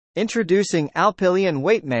Introducing Alpilean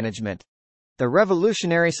Weight Management, the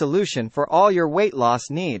revolutionary solution for all your weight loss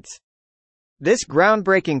needs. This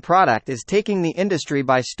groundbreaking product is taking the industry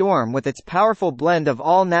by storm with its powerful blend of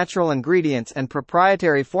all-natural ingredients and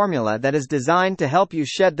proprietary formula that is designed to help you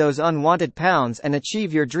shed those unwanted pounds and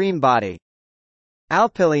achieve your dream body.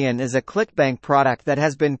 Alpilean is a Clickbank product that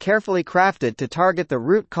has been carefully crafted to target the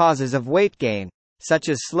root causes of weight gain, such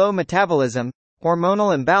as slow metabolism,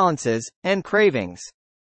 hormonal imbalances, and cravings.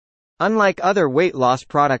 Unlike other weight loss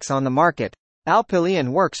products on the market,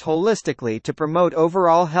 Alpilean works holistically to promote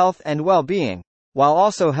overall health and well-being, while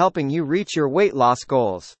also helping you reach your weight loss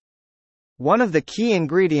goals. One of the key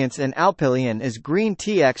ingredients in Alpilean is green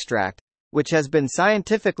tea extract, which has been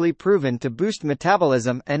scientifically proven to boost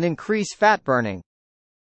metabolism and increase fat burning.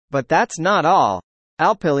 But that's not all.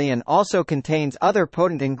 Alpilean also contains other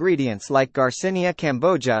potent ingredients like garcinia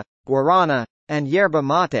cambogia, guarana, and yerba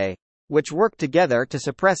mate, which work together to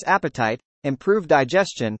suppress appetite, improve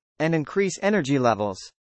digestion, and increase energy levels.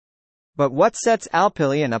 But what sets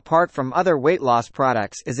Alpilean apart from other weight loss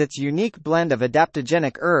products is its unique blend of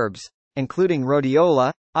adaptogenic herbs, including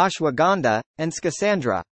rhodiola, ashwagandha, and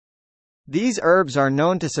schisandra. These herbs are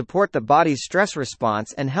known to support the body's stress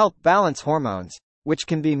response and help balance hormones, which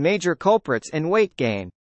can be major culprits in weight gain.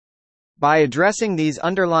 By addressing these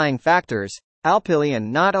underlying factors,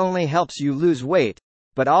 Alpilean not only helps you lose weight,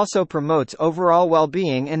 but also promotes overall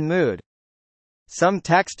well-being and mood. Some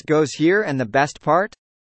text goes here, and the best part?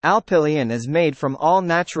 Alpilean is made from all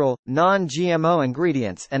natural, non-GMO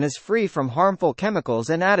ingredients and is free from harmful chemicals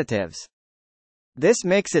and additives. This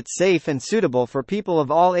makes it safe and suitable for people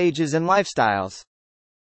of all ages and lifestyles.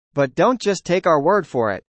 But don't just take our word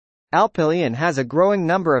for it. Alpilean has a growing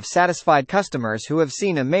number of satisfied customers who have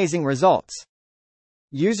seen amazing results.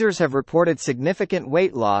 Users have reported significant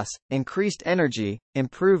weight loss, increased energy,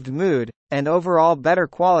 improved mood, and overall better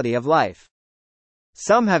quality of life.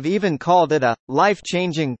 Some have even called it a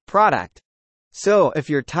life-changing product. So, if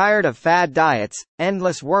you're tired of fad diets,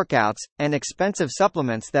 endless workouts, and expensive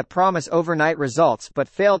supplements that promise overnight results but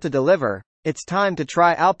fail to deliver, it's time to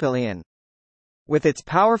try Alpilean. With its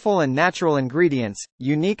powerful and natural ingredients,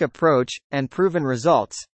 unique approach, and proven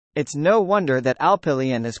results, it's no wonder that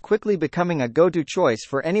Alpilean is quickly becoming a go-to choice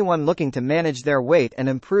for anyone looking to manage their weight and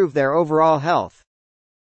improve their overall health.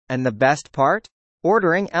 And the best part?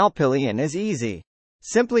 Ordering Alpilean is easy.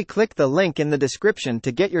 Simply click the link in the description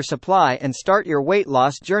to get your supply and start your weight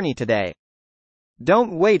loss journey today.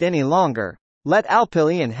 Don't wait any longer. Let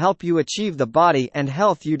Alpilean help you achieve the body and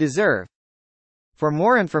health you deserve. For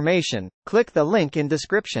more information, click the link in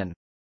description.